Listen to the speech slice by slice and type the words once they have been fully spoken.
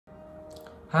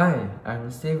Hi,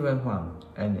 I'm Huang,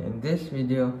 and in this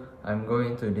video, I'm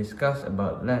going to discuss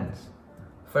about lens.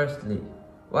 Firstly,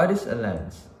 what is a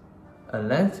lens? A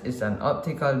lens is an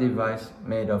optical device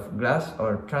made of glass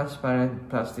or transparent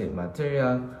plastic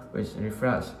material which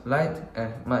refracts light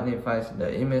and magnifies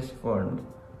the image formed.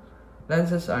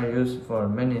 Lenses are used for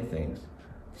many things,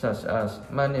 such as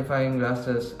magnifying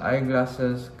glasses,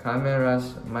 eyeglasses,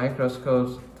 cameras,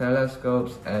 microscopes,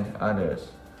 telescopes, and others.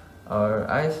 Our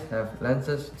eyes have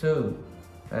lenses too,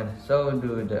 and so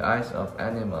do the eyes of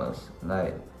animals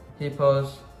like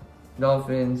hippos,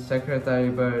 dolphins, secretary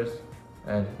birds,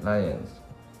 and lions.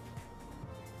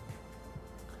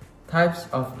 Types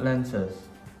of lenses.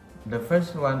 The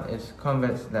first one is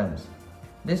convex lens.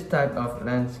 This type of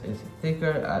lens is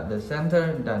thicker at the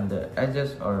center than the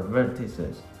edges or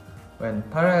vertices. When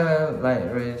parallel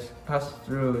light rays pass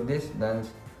through this lens,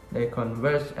 they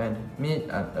converge and meet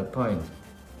at a point.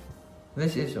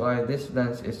 This is why this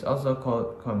lens is also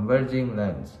called converging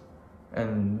lens,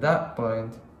 and that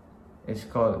point is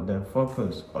called the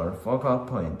focus or focal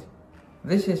point.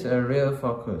 This is a real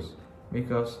focus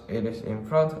because it is in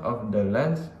front of the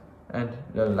lens and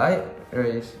the light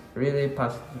rays really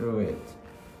pass through it.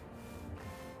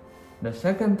 The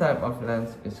second type of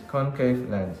lens is concave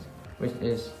lens, which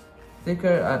is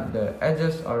thicker at the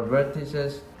edges or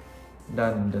vertices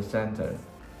than the center.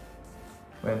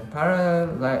 When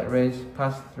parallel light rays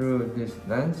pass through this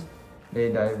lens,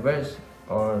 they diverge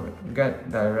or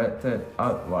get directed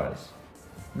outwards.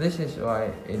 This is why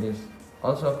it is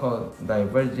also called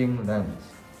diverging lens.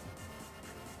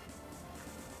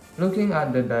 Looking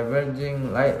at the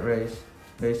diverging light rays,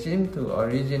 they seem to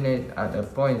originate at a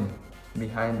point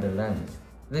behind the lens.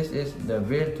 This is the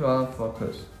virtual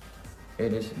focus.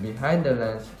 It is behind the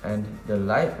lens and the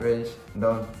light rays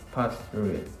don't pass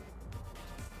through it.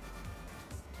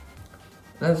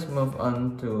 Let's move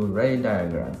on to ray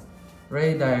diagram.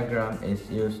 Ray diagram is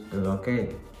used to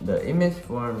locate the image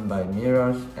formed by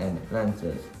mirrors and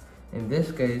lenses. In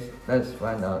this case, let's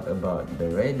find out about the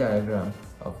ray diagram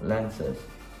of lenses.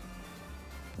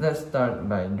 Let's start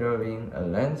by drawing a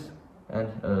lens and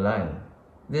a line.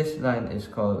 This line is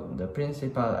called the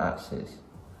principal axis,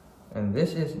 and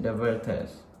this is the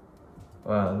vertex,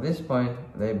 while this point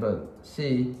labeled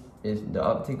C is the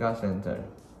optical center.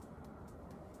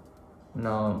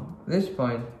 Now, this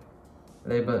point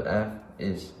labeled F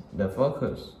is the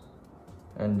focus,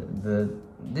 and the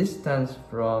distance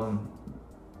from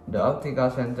the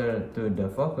optical center to the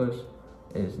focus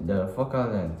is the focal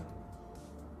length,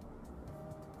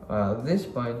 while this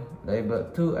point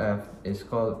labeled 2F is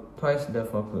called twice the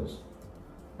focus,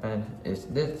 and its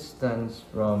distance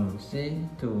from C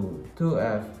to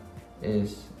 2F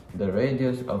is the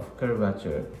radius of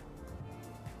curvature.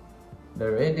 The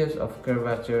radius of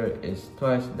curvature is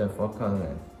twice the focal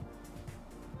length,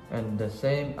 and the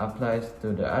same applies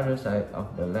to the other side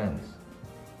of the lens.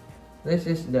 This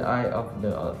is the eye of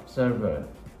the observer,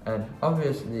 and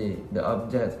obviously the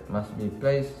object must be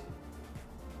placed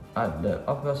at the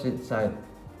opposite side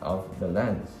of the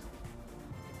lens,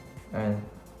 and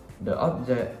the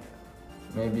object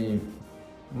may be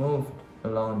moved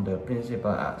along the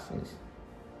principal axis.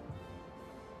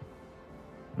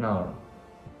 Now,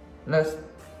 let's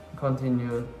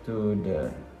continue to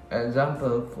the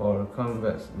example for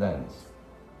convex lens.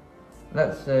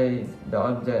 Let's say the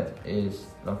object is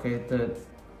located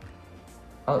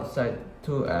outside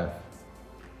 2F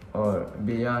or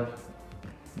beyond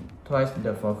twice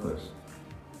the focus.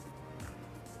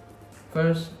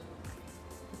 First,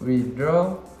 we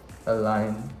draw a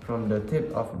line from the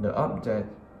tip of the object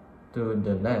to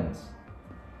the lens,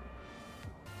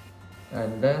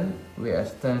 and then we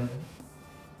extend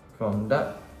from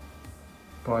that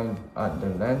point at the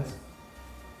lens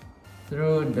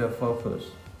through the focus.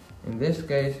 In this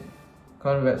case,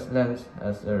 convex lens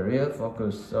has a real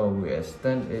focus, so we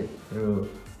extend it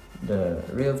through the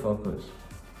real focus.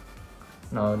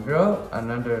 Now draw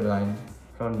another line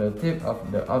from the tip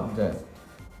of the object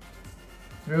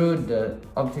through the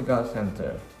optical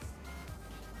center.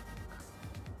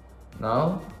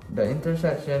 Now the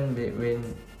intersection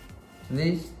between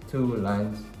these two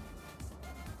lines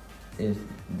is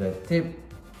the tip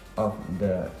of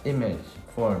the image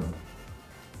formed.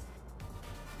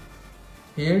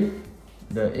 Here,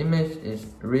 the image is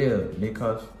real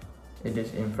because it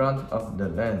is in front of the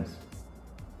lens,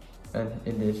 and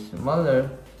it is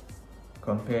smaller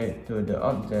compared to the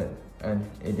object, and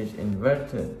it is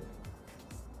inverted.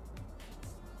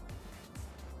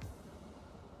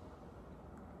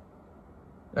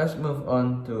 Let's move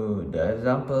on to the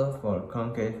example for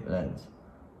concave lens.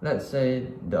 Let's say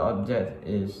the object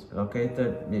is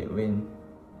located between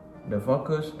the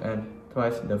focus and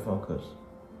twice the focus.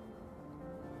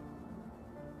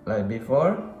 Like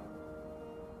before,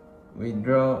 we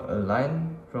draw a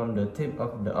line from the tip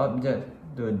of the object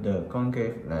to the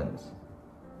concave lens.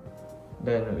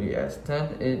 Then we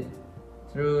extend it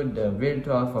through the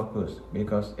virtual focus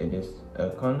because it is a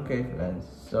concave lens,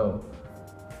 so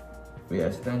we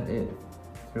extend it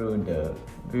through the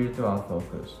virtual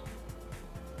focus.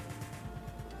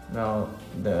 Now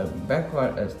the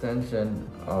backward extension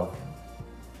of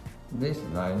this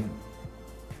line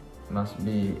must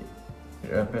be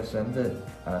represented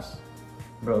as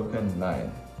broken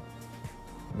line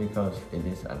because it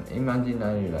is an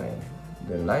imaginary line.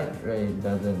 The light ray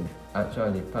doesn't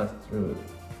actually pass through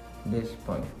this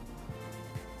point.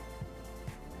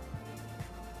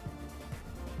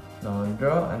 Now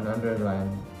draw another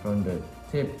line from the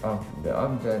tip of the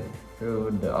object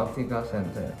through the optical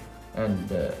center, and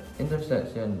the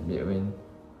intersection between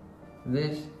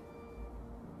this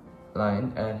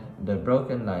line and the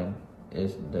broken line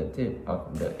is the tip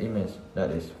of the image that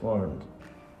is formed.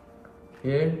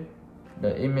 Here,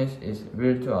 the image is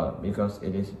virtual because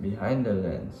it is behind the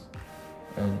lens,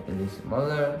 and it is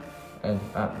smaller and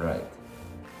upright.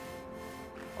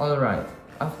 Alright,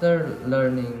 after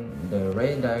learning the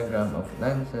ray diagram of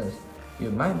lenses, you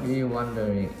might be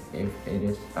wondering if it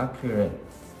is accurate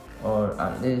or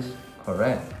at least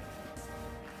correct.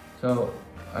 So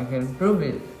I can prove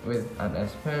it with an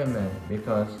experiment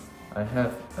because I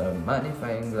have a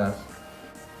magnifying glass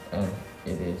and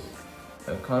it is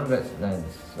a convex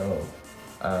lens. So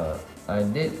I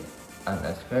did an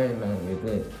experiment with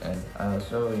it and I'll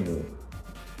show you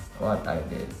what I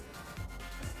did.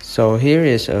 So here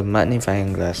is a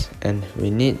magnifying glass and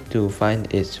we need to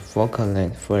find its focal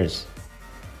length first.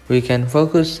 We can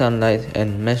focus sunlight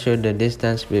and measure the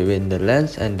distance between the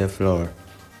lens and the floor.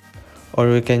 Or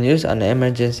we can use an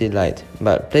emergency light,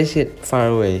 but place it far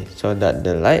away so that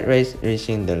the light rays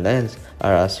reaching the lens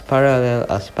are as parallel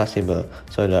as possible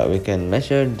so that we can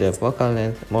measure the focal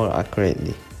length more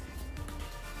accurately.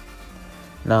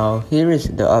 Now here is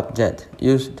the object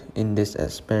used in this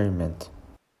experiment.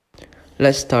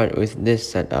 Let's start with this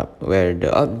setup where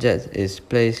the object is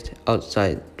placed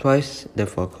outside twice the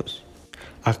focus.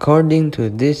 According to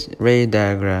this ray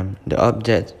diagram, the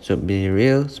object should be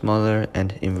real smaller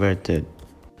and inverted.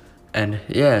 And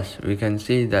yes, we can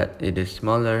see that it is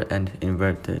smaller and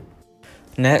inverted.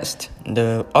 Next,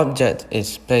 the object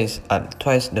is placed at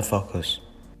twice the focus.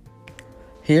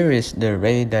 Here is the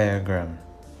ray diagram.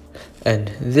 And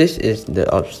this is the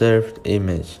observed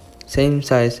image, same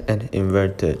size and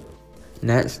inverted.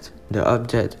 Next, the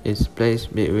object is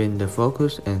placed between the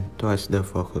focus and twice the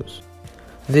focus.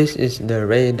 This is the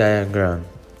ray diagram,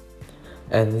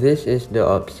 and this is the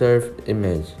observed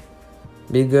image,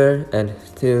 bigger and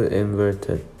still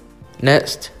inverted.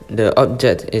 Next, the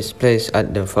object is placed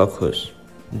at the focus.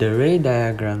 The ray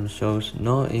diagram shows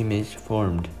no image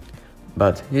formed,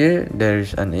 but here there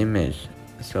is an image,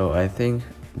 so I think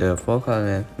the focal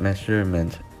length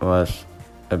measurement was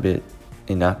a bit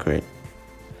inaccurate.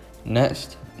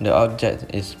 Next, the object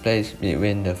is placed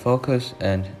between the focus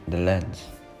and the lens.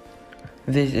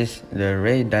 This is the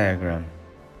ray diagram.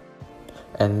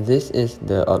 And this is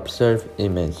the observed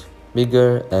image,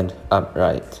 bigger and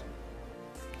upright.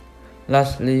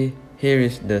 Lastly, here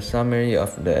is the summary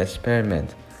of the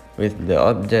experiment, with the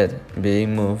object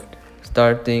being moved,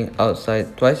 starting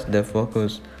outside twice the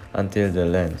focus until the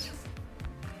lens.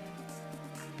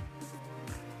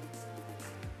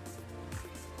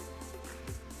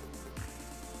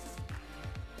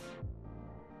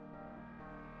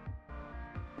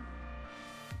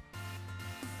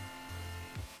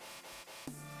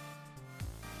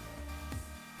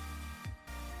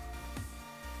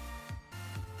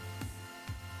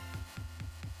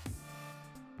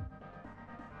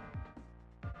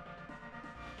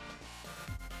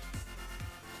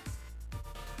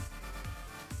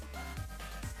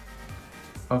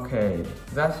 Okay,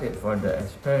 that's it for the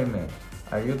experiment.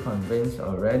 Are you convinced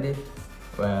already?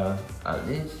 Well, at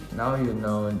least now you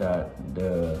know that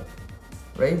the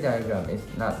ray diagram is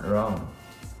not wrong,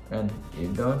 and you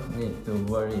don't need to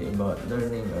worry about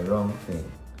learning a wrong thing.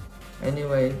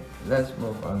 Anyway, let's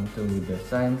move on to the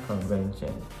sign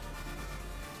convention.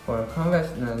 For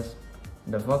convex lens,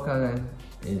 the focal length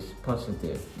is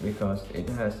positive because it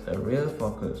has a real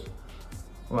focus,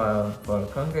 while for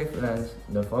concave lens,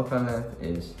 the focal length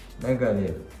is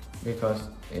negative because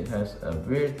it has a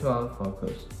virtual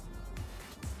focus.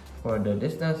 For the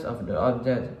distance of the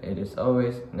object, it is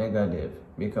always negative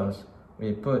because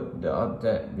we put the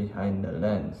object behind the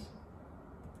lens.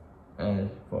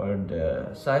 And for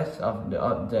the size of the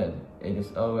object, it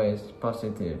is always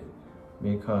positive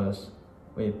because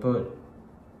we put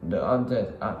the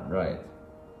object upright.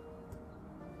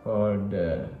 For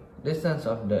the distance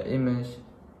of the image,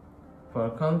 for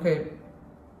concave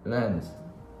lens,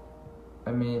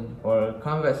 for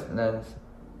convex lens,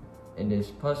 it is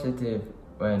positive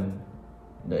when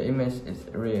the image is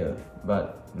real,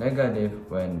 but negative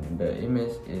when the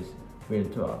image is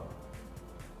virtual.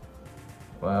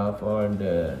 While for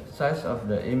the size of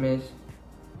the image,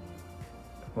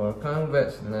 for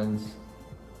convex lens,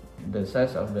 the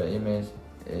size of the image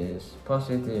is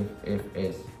positive if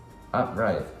it's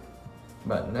upright,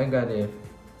 but negative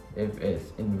if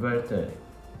it's inverted.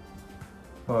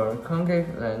 For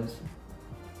concave lens,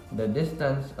 the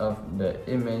distance of the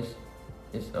image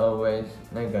is always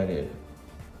negative,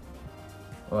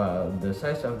 while the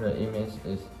size of the image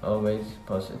is always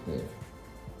positive,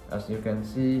 as you can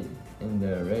see in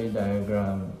the ray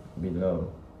diagram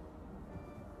below.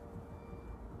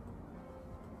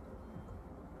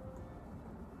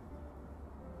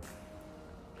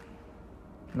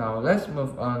 Now let's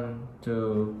move on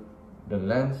to the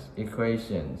lens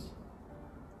equations.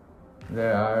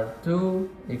 There are two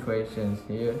equations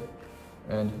here,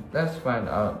 and let's find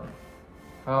out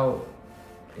how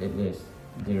it is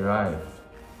derived.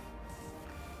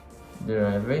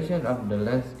 Derivation of the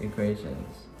lens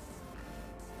equations.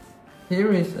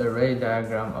 Here is a ray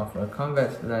diagram of a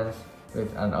convex lens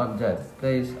with an object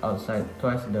placed outside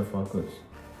twice the focus.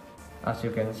 As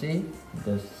you can see,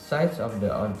 the size of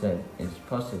the object is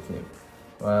positive,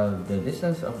 while the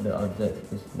distance of the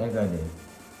object is negative.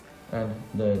 And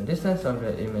the distance of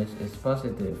the image is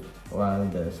positive, while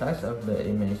the size of the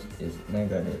image is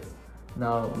negative.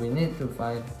 Now we need to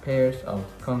find pairs of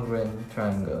congruent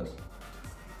triangles.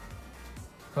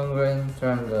 Congruent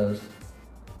triangles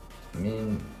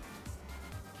mean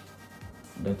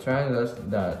the triangles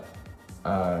that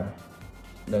have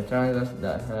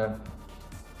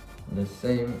the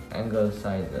same angle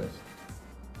sizes.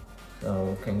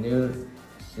 So can you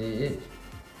see it?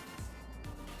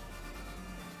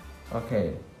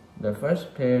 Okay, the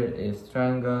first pair is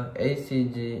triangle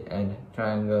ACG and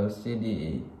triangle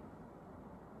CDE.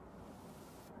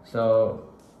 So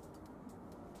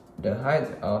the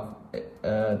height of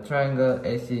triangle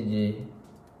ACG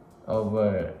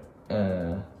over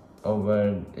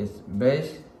its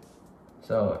base,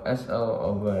 so SO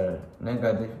over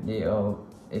negative DO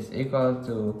is equal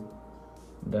to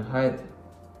the height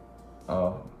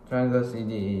of triangle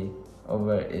CDE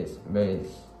over its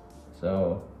base,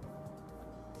 so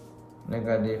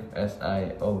negative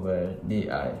SI over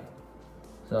DI.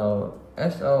 So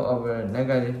SO over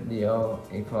negative DO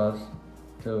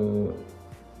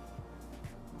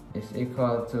is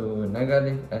equal to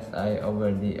negative SI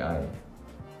over DI.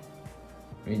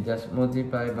 We just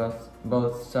multiply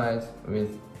both sides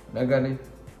with negative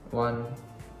 1,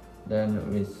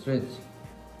 then we switch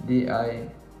DI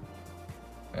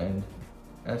and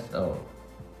SO,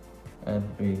 and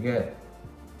we get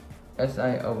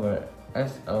SI over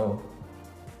SO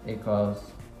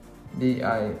equals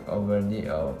DI over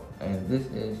DO, and this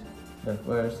is the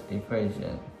first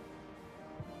equation.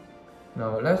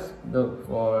 Now let's look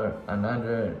for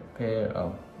another pair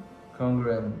of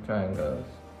congruent triangles.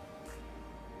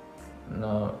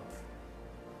 Now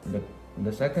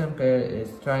the second pair is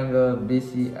triangle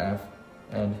BCF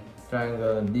and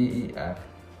triangle DEF,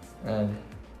 and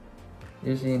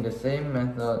using the same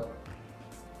method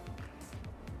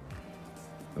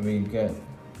we get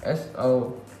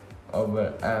SO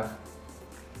over F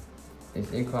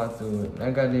is equal to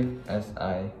negative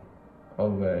SI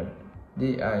over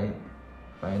DI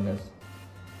minus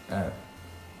F.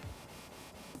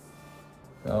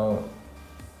 So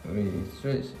we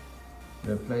switch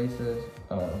the places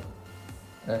of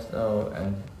SO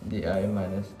and DI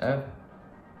minus F,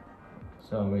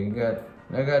 so we get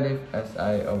negative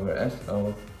SI over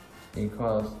SO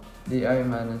equals DI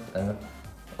minus F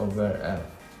over F.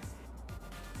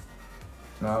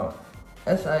 Now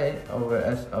SI over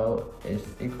SO is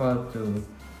equal to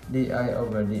DI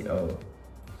over DO,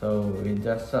 so we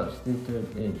just substitute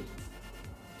it.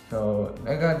 So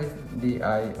negative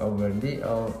DI over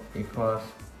DO equals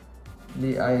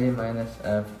DI minus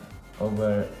F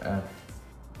over F,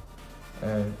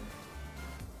 and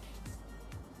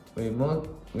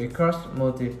we cross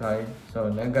multiply, so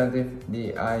negative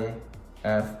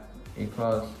DIF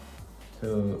equals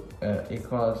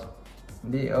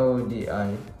DO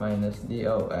DI minus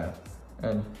DOF,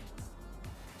 and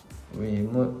we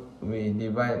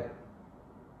divide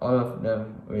all of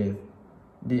them with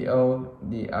DO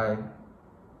DI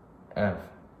F,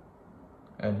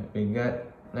 and we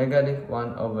get negative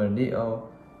 1 over DO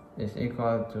is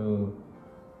equal to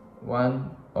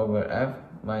 1 over F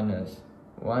minus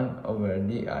 1 over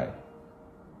di.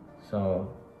 So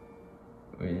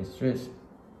we switch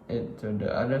it to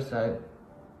the other side.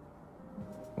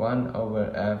 1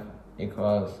 over f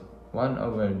equals 1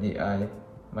 over di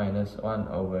minus 1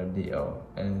 over do,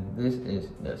 and this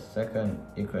is the second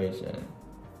equation.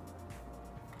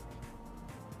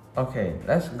 Okay,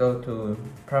 let's go to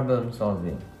problem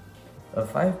solving. A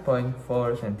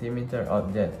 5.4 cm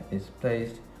object is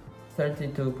placed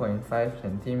 32.5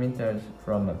 cm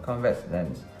from a convex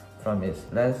lens from its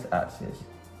lens axis.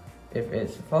 If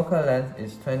its focal length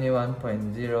is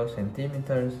 21.0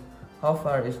 cm, how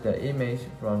far is the image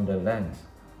from the lens?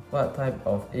 What type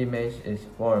of image is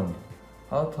formed?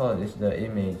 How tall is the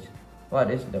image?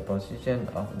 What is the position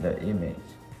of the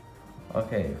image?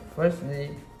 Okay,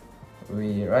 firstly,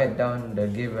 we write down the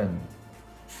given.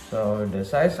 So the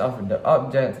size of the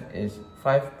object is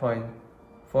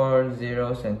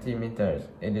 5.40 centimeters.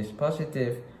 It is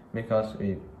positive because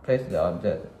we place the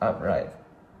object upright.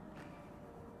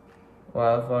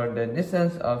 While for the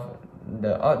distance of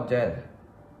the object,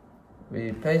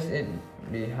 we place it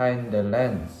behind the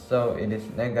lens, so it is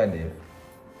negative.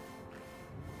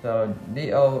 So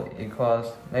DO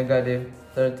equals negative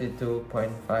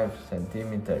 32.5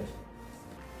 centimeters.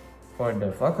 For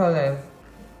the focal length,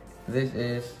 this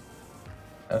is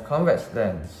a convex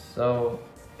lens, so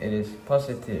it is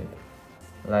positive,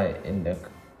 like in the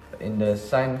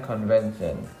sign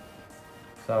convention.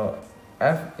 So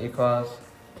F equals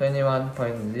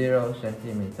 21.0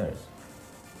 centimeters.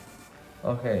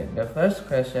 Okay, the first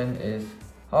question is,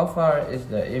 how far is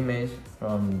the image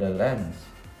from the lens?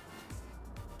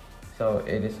 So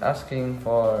it is asking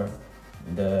for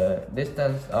the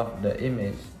distance of the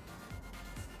image.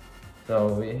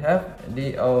 So we have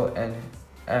DO and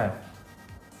F.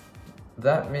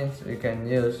 That means we can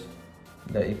use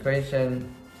the equation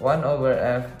 1 over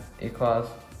F equals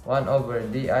 1 over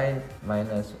DI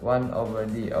minus 1 over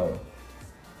DO.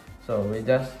 So we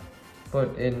just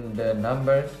put in the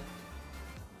numbers.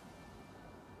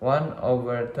 1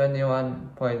 over 21.0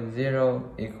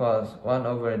 equals 1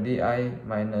 over di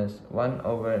minus 1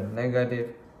 over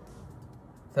negative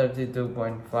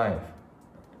 32.5.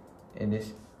 It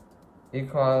is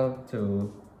equal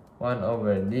to 1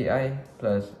 over di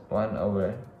plus 1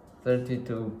 over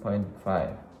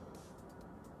 32.5.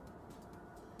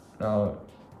 Now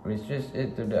we switch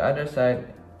it to the other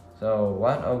side. So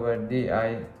 1 over di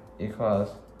equals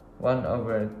 1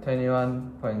 over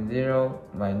 21.0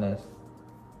 minus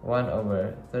 1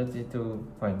 over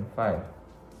 32.5,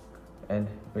 and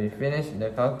we finish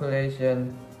the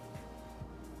calculation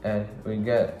and we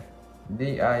get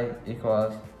di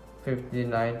equals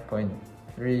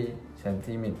 59.3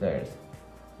 centimeters.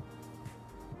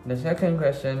 The second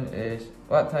question is,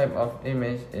 what type of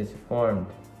image is formed?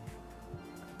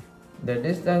 The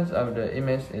distance of the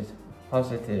image is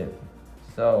positive,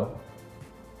 so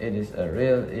it is a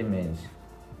real image.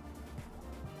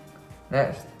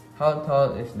 Next, how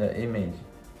tall is the image?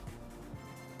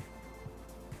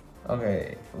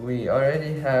 Okay, we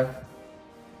already have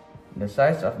the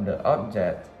size of the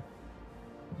object,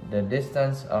 the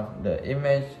distance of the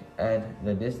image, and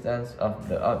the distance of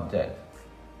the object.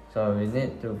 So we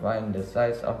need to find the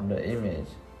size of the image.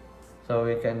 So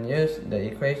we can use the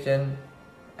equation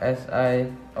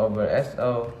SI over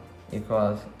SO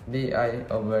equals DI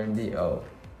over DO.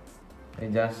 We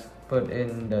just put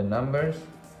in the numbers.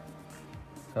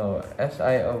 So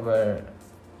SI over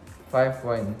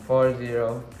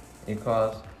 5.40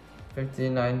 equals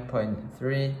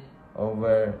 59.3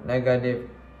 over negative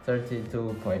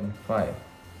 32.5.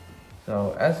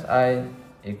 So SI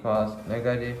equals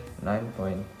negative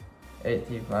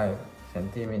 9.85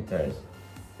 centimeters.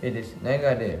 It is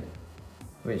negative,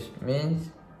 which means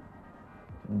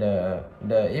the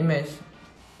image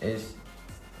is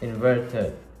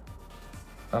inverted.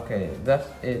 Okay, that's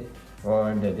it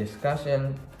for the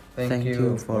discussion. Thank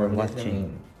you for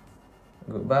watching.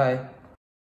 Goodbye.